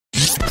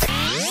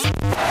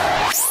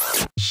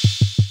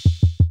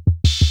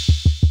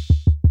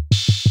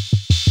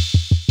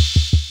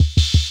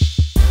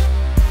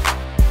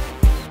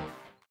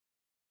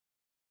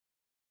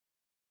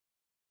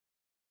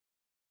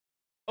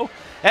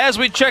As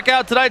we check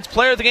out tonight's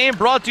player of the game,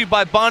 brought to you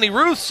by Bonnie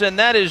Ruth's, and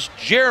that is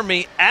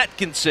Jeremy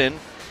Atkinson.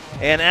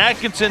 And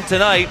Atkinson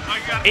tonight,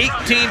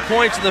 18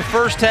 points in the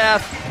first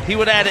half. He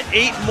would add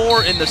 8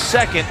 more in the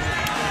second,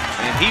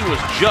 and he was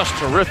just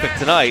terrific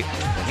tonight.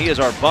 And he is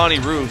our Bonnie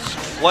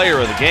Ruth's player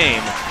of the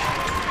game.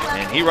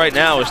 And he right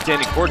now is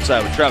standing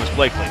courtside with Travis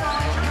Blakely.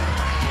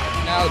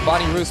 Now the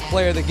Bonnie Ruth's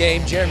player of the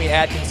game, Jeremy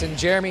Atkinson.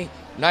 Jeremy,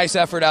 nice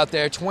effort out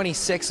there,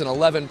 26 and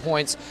 11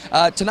 points.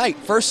 Tonight,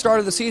 first start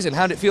of the season,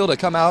 how did it feel to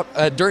come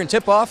out during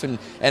tip-off and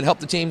help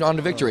the team on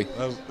to victory?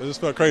 It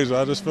just felt crazy.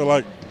 I just feel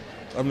like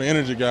I'm the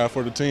energy guy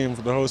for the team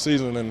for the whole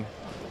season, and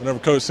whenever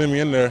coach sent me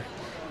in there,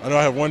 I know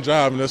I have one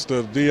job, and that's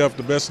to D up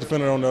the best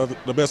defender on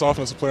the best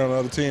offensive player on the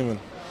other team. And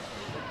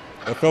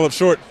I fell up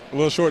short, a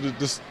little short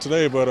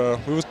today, but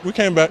we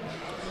came back,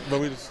 but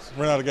we just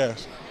ran out of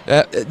gas.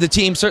 The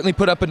team certainly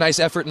put up a nice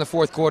effort in the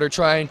fourth quarter,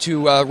 trying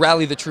to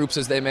rally the troops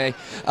as they may.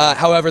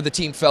 However, the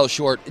team fell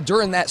short.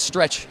 During that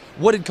stretch,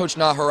 what did Coach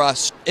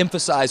Nahara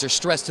emphasize or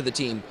stress to the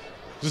team?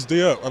 Just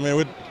D up. I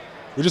mean,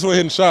 we just were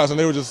hitting shots, and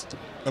they were just.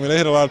 I mean, they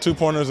hit a lot of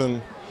two-pointers,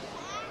 and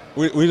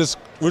we're just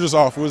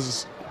off. It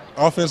was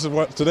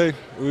offensive today.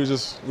 We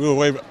were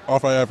way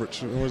off our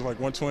average. It was like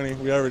 120.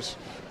 We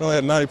only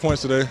had 90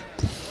 points today.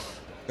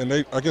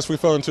 And I guess we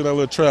fell into that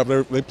little trap.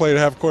 They played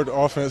half-court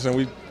offense, and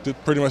we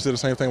pretty much did the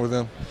same thing with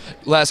them.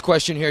 Last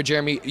question here,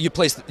 Jeremy. You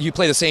play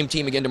the same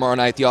team again tomorrow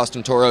night, the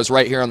Austin Toros,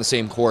 right here on the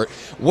same court.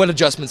 What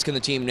adjustments can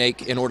the team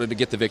make in order to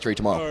get the victory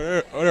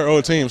tomorrow? They're an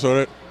old team,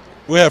 so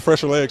we have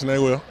fresher legs, and they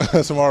will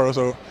tomorrow.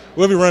 So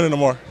we'll be running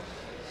tomorrow.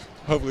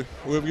 Hopefully,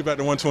 we'll get back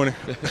to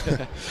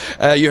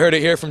 120. You heard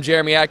it here from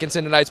Jeremy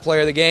Atkinson, tonight's player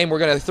of the game. We're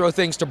going to throw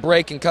things to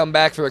break and come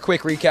back for a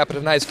quick recap of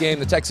tonight's game.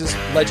 The Texas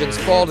Legends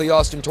fall to the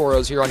Austin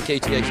Toros here on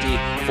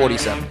KTXD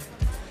 47.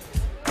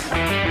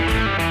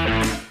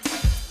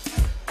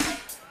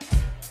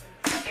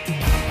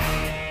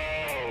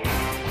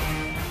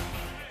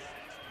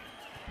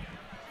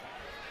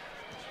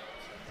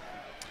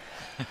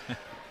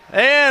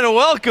 And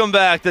welcome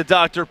back to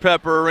Dr.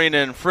 Pepper Arena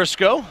in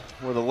Frisco,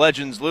 where the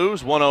Legends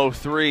lose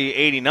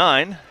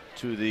 103-89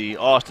 to the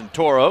Austin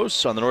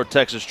Toros on the North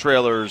Texas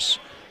Trailers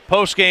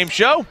post-game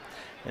show.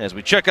 As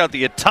we check out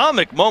the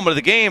atomic moment of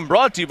the game,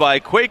 brought to you by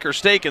Quaker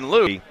Steak and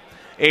Lube,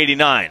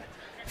 89.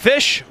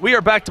 Fish, we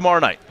are back tomorrow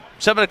night,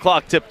 7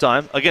 o'clock tip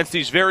time, against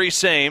these very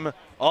same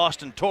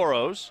Austin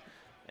Toros.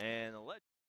 And the